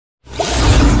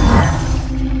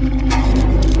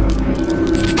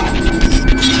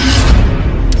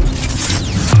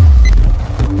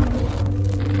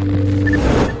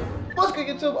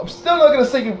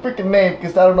say your freaking name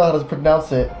because I don't know how to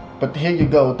pronounce it. But here you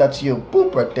go. That's you.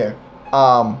 Boop right there.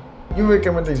 You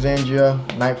recommended Xandria,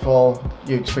 Nightfall.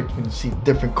 You expect me to see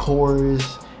different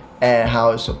chorus and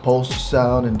how it's supposed to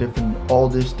sound and all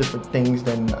these different things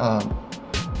than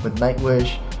with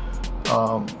Nightwish.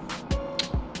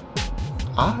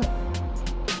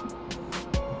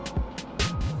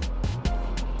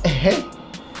 Hey,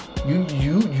 you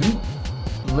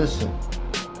listen.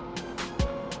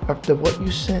 After what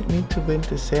you sent me to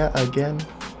Ventisea again,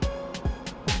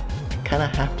 I kinda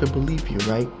have to believe you,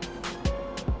 right?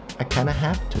 I kinda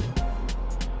have to.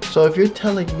 So if you're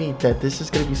telling me that this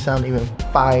is gonna be sound even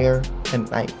fire and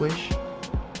Nightwish,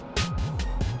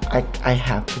 I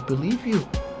have to believe you.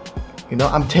 You know,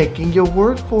 I'm taking your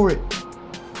word for it.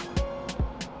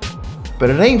 But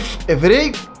if it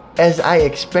ain't as I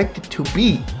expect it to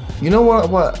be, you know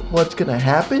what's gonna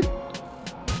happen?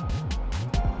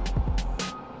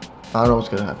 I don't know what's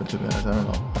gonna happen, to be honest. I don't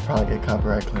know. I'll probably get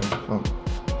copyright claimed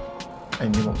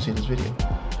and you won't see this video.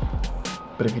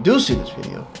 But if you do see this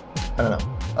video, I don't know.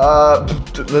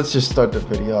 Let's just start the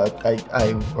video. I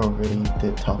already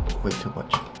did talk way too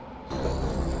much.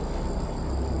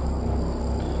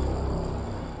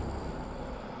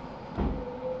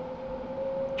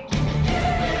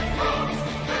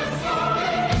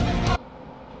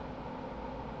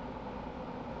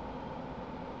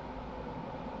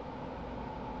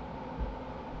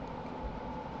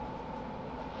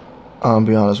 I'm gonna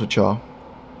be honest with y'all.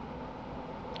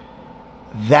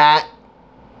 That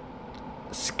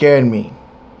scared me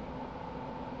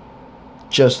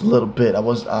just a little bit. I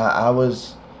wasn't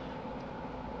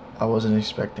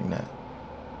expecting that.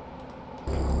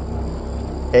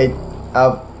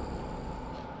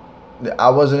 I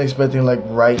wasn't expecting like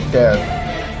right there.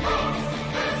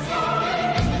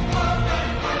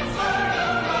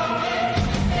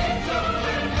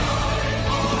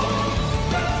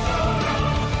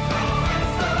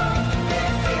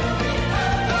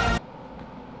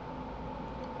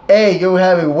 Hey, you're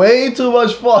having way too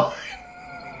much fun.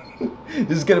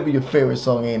 This is gonna be your favorite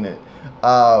song, ain't it?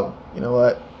 You know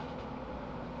what?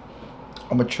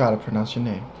 I'm gonna try to pronounce your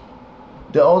name.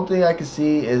 The only thing I can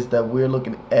see is that we're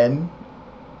looking N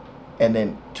and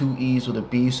then 2 E's with a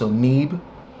B, so Neeb.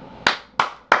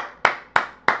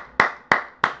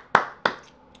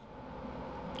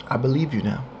 I believe you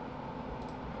now.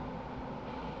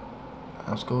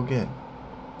 Let's go again.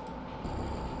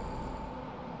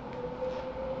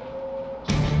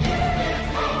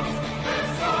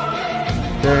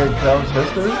 Here comes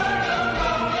history.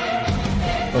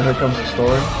 Or here comes the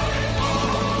story.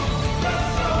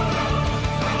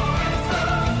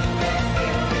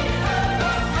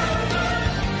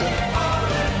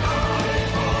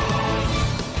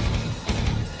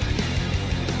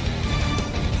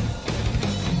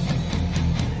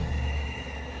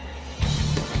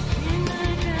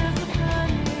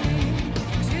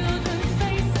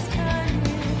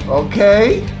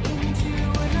 Okay.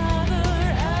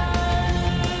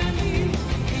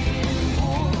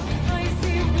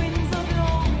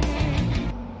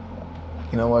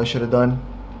 You know what I should have done?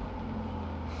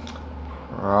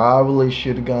 Probably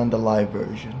should have gone the live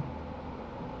version.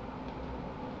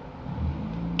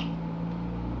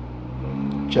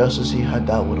 Just to see how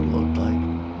that would have looked like.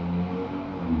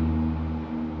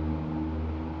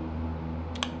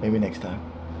 Maybe next time.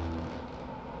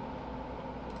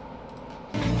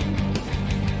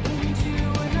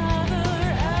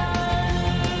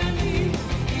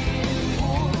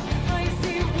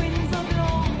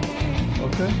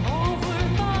 Okay.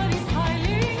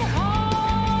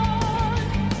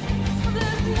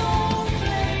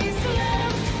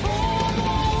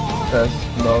 There's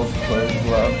no place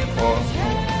left for me.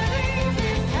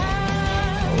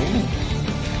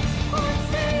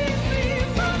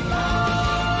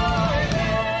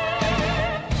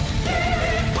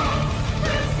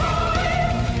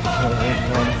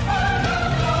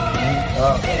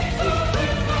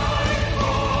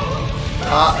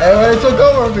 It took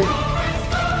over me.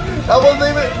 I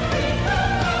wasn't even.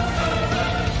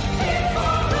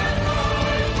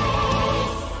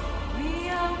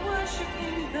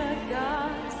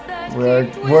 We're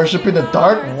worshiping the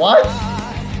dark? What?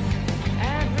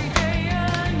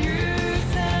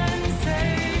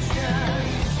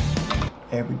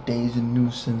 Every day is a new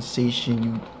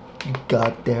sensation. You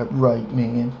got that right,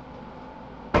 man.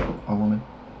 Or woman.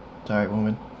 Sorry,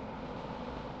 woman.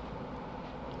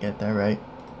 Get that right.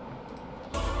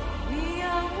 We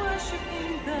are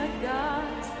worshiping the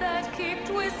gods that keep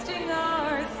twisting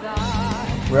our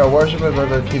thoughts. We are worshiping the God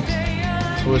that keeps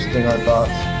twisting our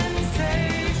thoughts.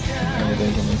 Every day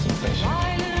is a new sensation.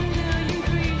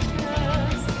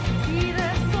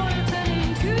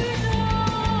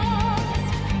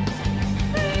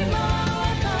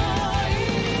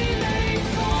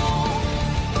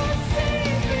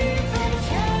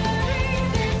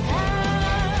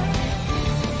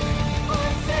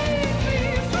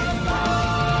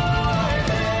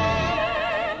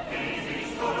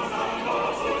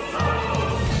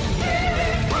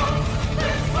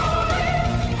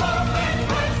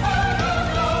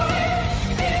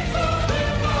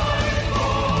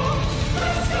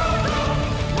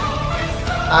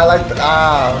 I like the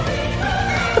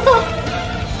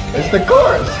it's the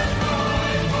chorus.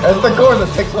 It's the chorus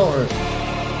that takes over.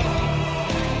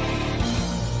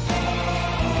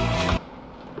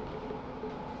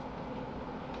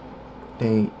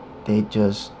 They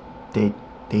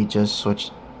just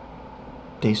switched.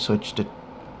 They switched it.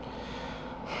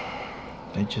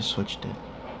 They just switched it.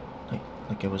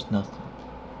 Like it was nothing.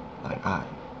 Like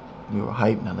we were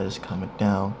hyped, now let's calm it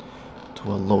down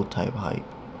to a low type hype.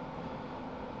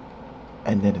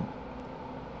 And then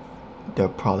they'll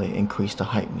probably increase the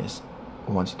hypeness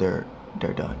once they're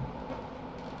done.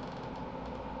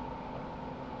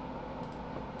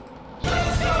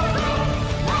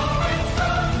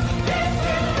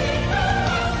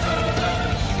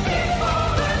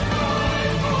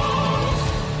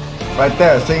 Right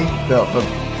there, see?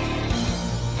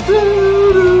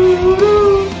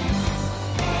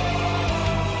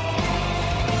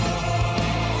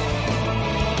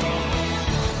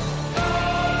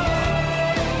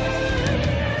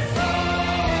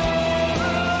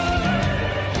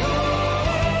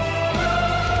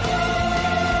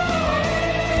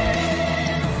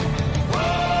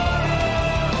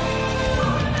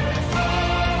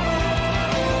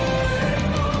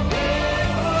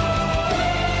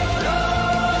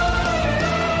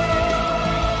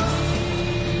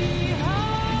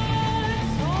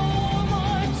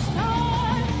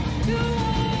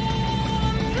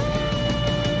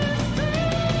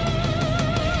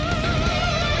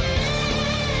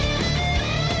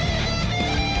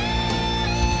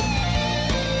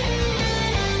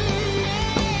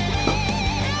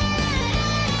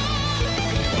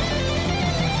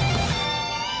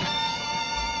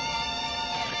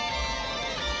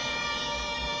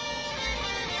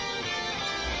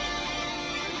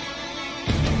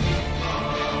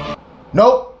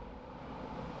 Nope.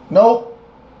 Nope.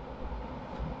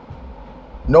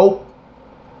 Nope.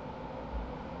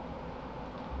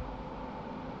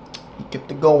 He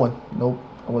kept it going. Nope.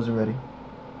 I wasn't ready.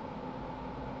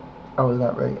 I was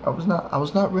not ready. I was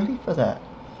not ready for that.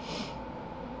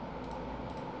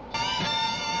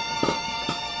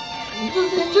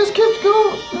 It just keeps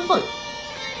going. It's like,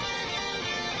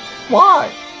 why?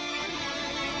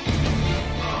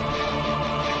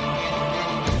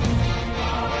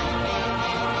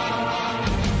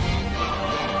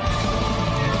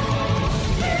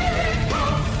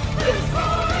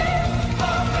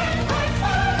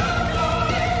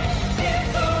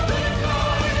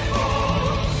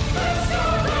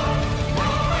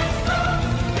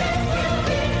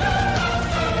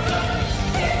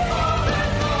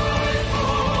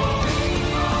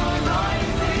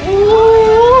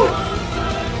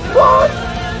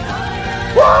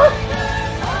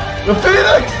 The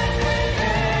Phoenix!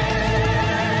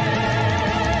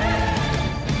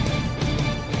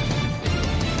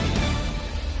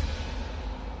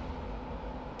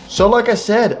 So like I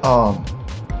said,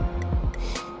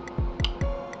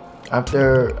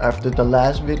 after the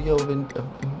last video of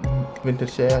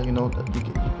Vintage Sale, you know,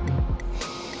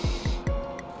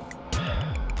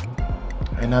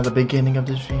 and now the beginning of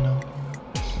this, you know,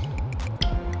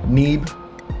 Neeb.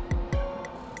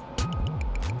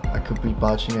 I could be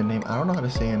botching your name. I don't know how to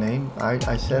say your name.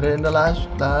 I said it in the last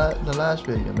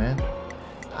video, man.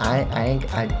 I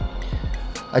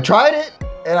tried it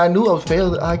and I knew I was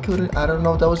failed. I don't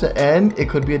know if that was the N. It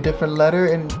could be a different letter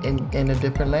in a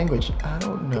different language. I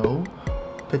don't know.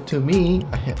 But to me,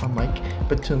 I hit my mic.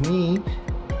 But to me,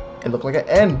 it looked like an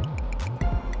N.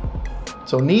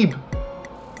 So Neeb,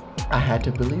 I had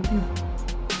to believe you.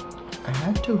 I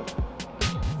had to.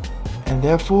 And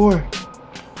therefore,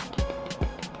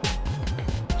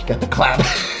 you got the clap.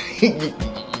 You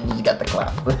got the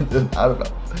clap. I don't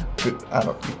know. I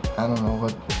don't know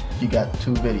what. You got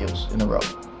 2 videos in a row.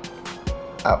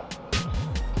 Out.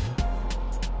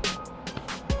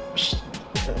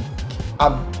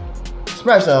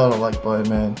 Smash that on the like button,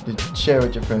 man. Just share it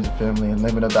with your friends and family, and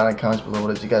let me know down in the comments below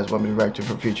what you guys want me to react to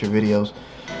for future videos.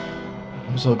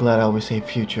 I'm so glad I always say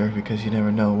future, because you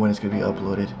never know when it's gonna be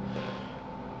uploaded.